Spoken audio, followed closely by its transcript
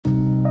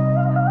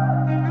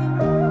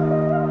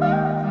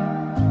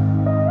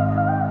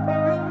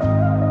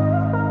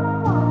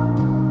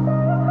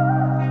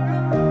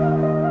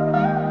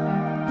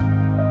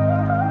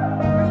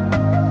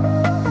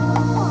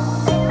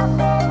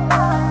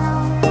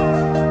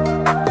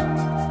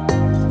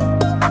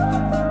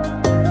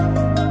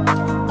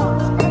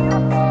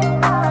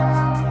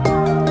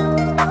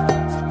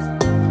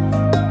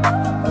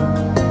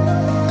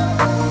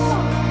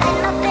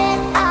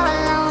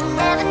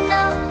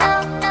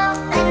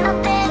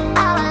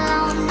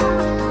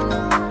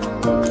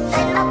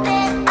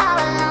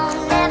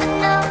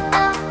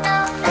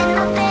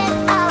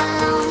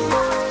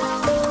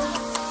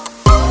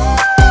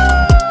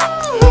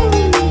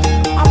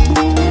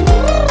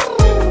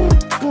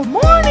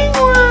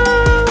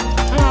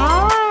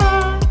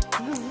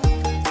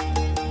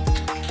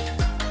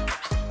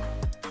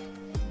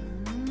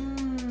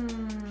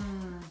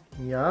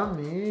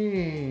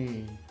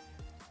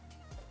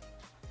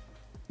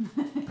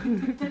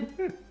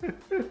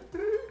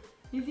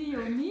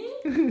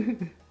Is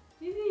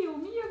it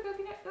yummy, your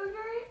coconut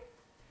yogurt?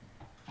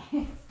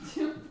 It's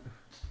too...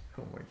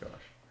 Oh my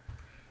gosh.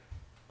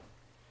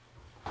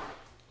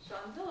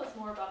 Sean, tell us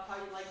more about how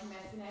you like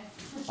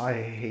messiness.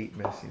 I hate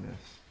messiness.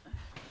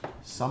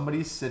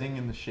 Somebody's sitting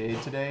in the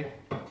shade today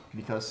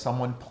because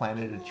someone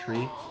planted a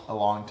tree a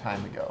long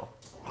time ago.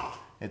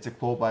 It's a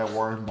quote by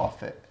Warren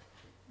Buffett.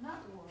 Not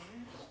Warren.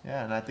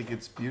 Yeah, and I think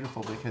it's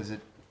beautiful because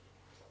it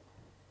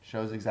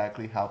shows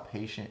exactly how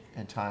patient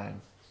and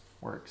time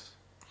works.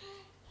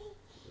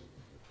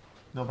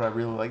 No, but I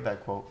really like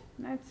that quote.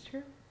 That's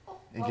true.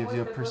 It gives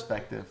you a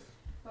perspective.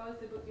 What was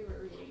the book you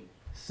were reading?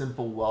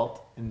 Simple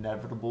wealth,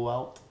 inevitable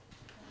wealth.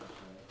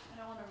 I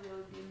don't want to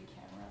really be in the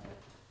camera,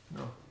 but...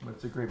 No, but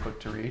it's a great book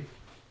to read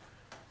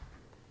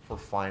for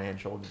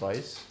financial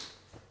advice.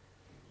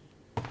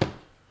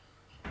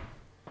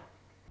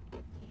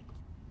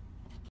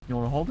 You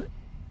want to hold it?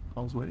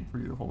 I was waiting for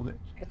you to hold it.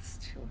 It's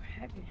too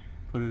heavy.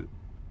 Put it.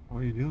 What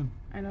are you doing?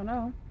 I don't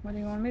know. What do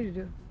you want me to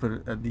do? Put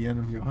it at the end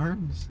of your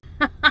arms.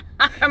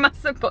 Am I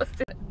supposed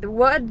to?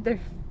 What the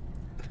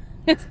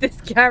is this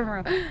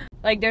camera?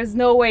 Like, there's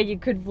no way you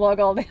could vlog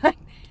all day.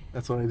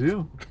 That's what I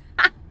do.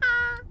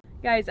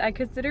 Guys, I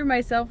consider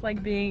myself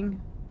like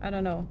being, I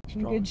don't know,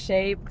 in good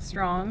shape,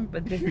 strong,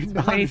 but this is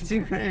way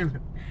too heavy.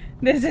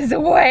 This is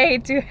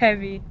way too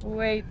heavy.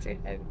 Way too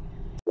heavy.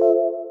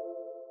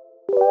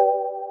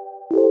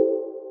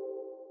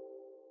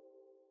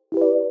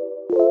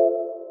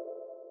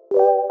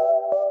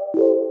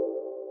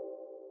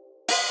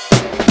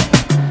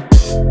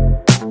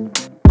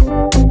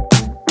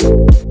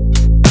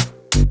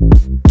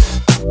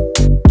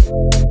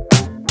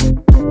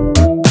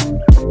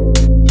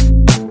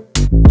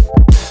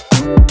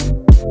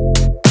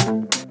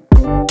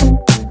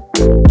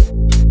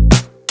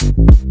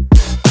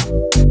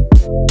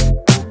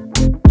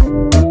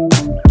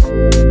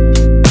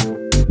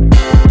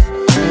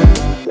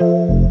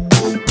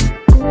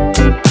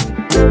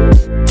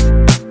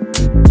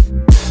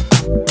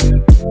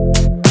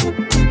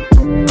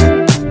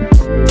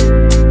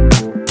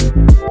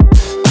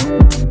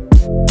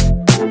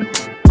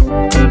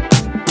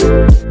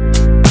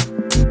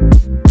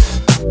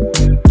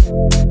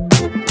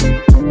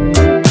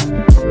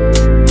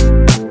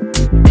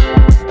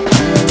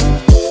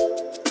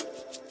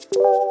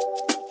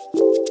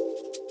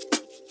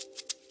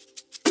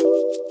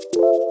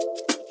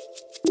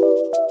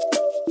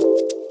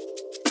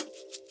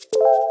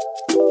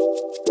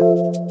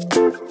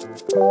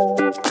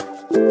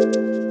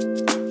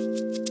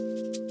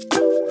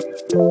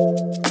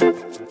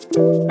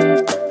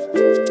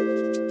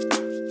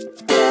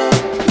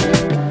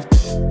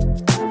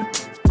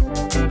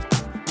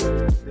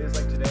 Days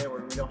like today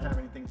where we don't have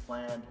anything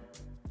planned,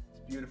 it's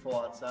beautiful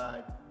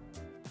outside,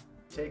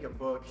 take a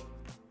book,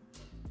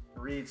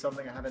 read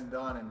something I haven't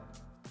done in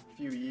a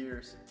few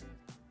years.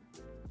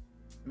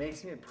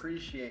 Makes me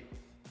appreciate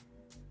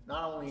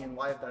not only in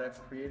life that I've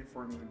created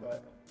for me,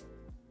 but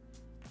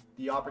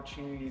the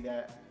opportunity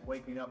that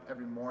waking up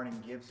every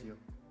morning gives you.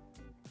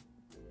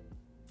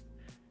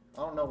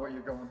 I don't know what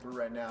you're going through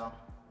right now,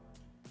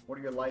 what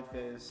your life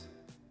is,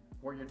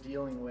 what you're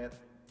dealing with,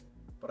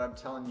 but I'm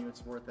telling you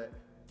it's worth it.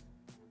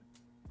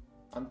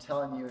 I'm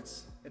telling you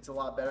it's a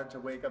lot better to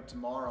wake up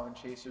tomorrow and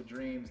chase your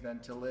dreams than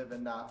to live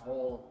in that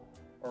hole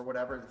or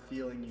whatever the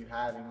feeling you're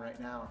having right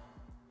now.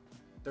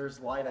 There's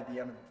light at the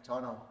end of the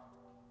tunnel.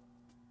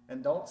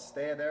 And don't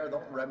stay there,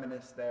 don't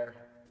reminisce there.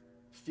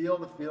 Feel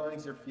the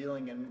feelings you're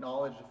feeling and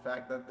acknowledge the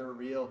fact that they're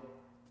real.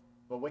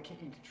 But what can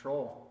you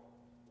control?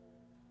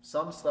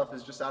 Some stuff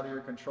is just out of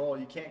your control.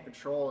 You can't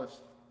control if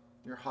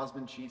your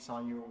husband cheats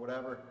on you or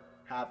whatever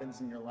happens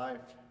in your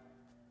life.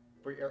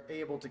 But you're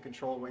able to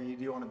control what you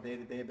do on a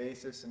day-to-day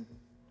basis and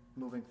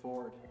moving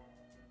forward.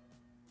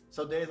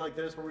 So days like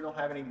this where we don't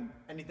have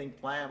anything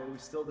planned, but we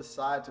still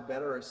decide to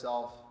better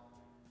ourselves,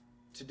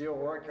 to do a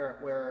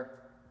workout where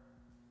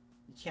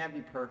you can't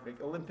be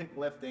perfect. Olympic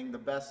lifting, the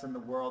best in the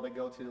world that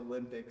go to the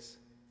Olympics,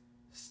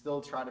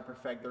 still try to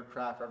perfect their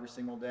craft every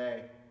single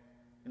day.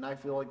 And I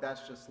feel like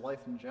that's just life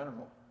in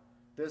general.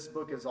 This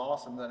book is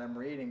awesome that I'm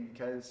reading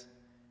because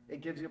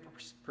it gives you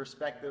a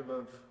perspective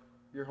of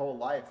your whole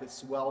life.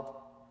 This wealth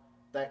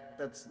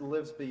that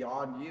lives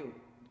beyond you.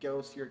 It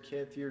goes to your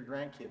kids, to your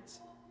grandkids.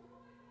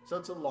 So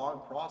it's a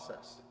long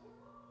process.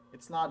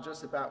 It's not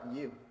just about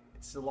you.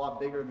 It's a lot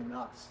bigger than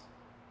us.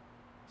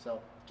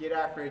 So get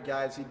after it,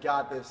 guys. You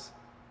got this.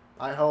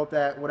 I hope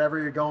that whatever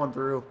you're going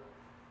through,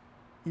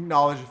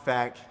 acknowledge the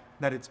fact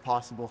that it's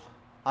possible.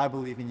 I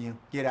believe in you.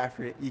 Get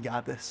after it. You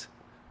got this.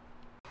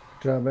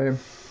 Good job, babe.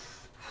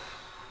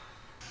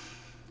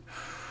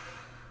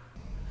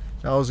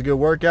 That was a good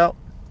workout.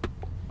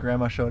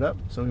 Grandma showed up,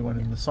 so we went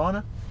in the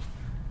sauna.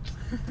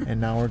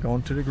 And now we're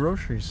going to the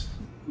groceries.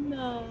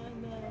 Non.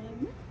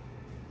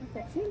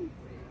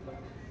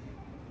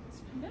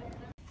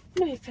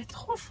 Mais il fait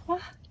trop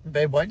froid.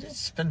 Babe, why did you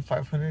spend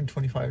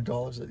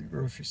 $525 at the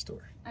grocery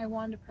store? I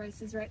want the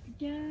prices right.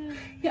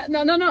 Yeah.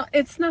 No.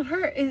 It's not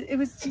her. It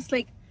was just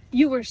like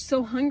you were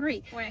so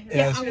hungry.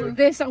 Yeah, I want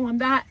this. I want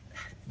that.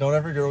 Don't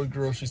ever go to the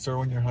grocery store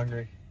when you're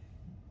hungry.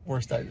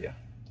 Worst idea.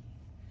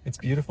 It's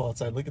beautiful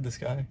outside. Look at the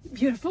sky.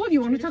 Beautiful?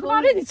 You want to talk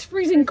about it? It's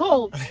freezing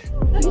cold.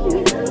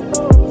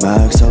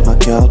 Max out my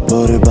couch,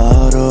 body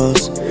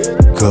bottles.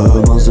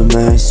 Commence de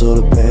main sur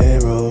le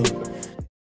payroll.